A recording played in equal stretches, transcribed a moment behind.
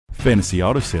Fantasy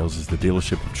Auto Sales is the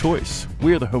dealership of choice.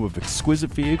 We are the home of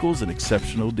exquisite vehicles and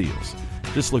exceptional deals.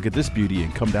 Just look at this beauty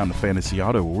and come down to Fantasy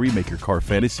Auto where we make your car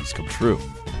fantasies come true.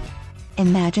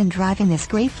 Imagine driving this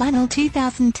Gray Flannel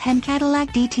 2010 Cadillac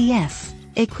DTS,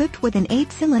 equipped with an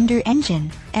 8-cylinder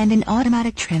engine and an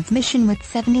automatic transmission with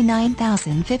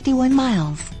 79,051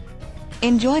 miles.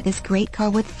 Enjoy this great car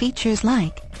with features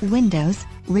like windows,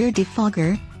 rear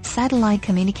defogger, satellite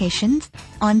communications,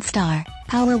 OnStar,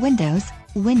 power windows,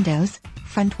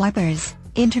 front wipers,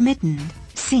 intermittent,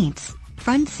 seats,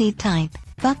 front seat type,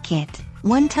 bucket,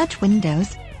 one-touch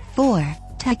windows, 4,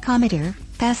 tachometer,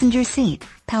 passenger seat,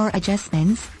 power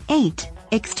adjustments, 8,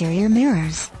 exterior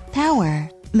mirrors, power,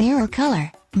 mirror color,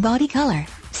 body color,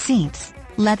 seats,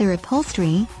 leather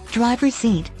upholstery, driver's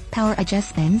seat, power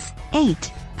adjustments, 8,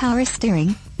 power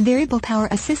steering, variable power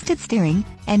assisted steering,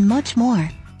 and much more.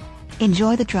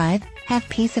 Enjoy the drive, have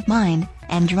peace of mind,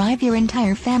 and drive your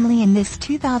entire family in this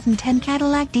 2010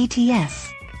 Cadillac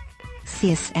DTS.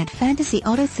 See us at Fantasy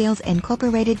Auto Sales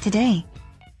Incorporated today.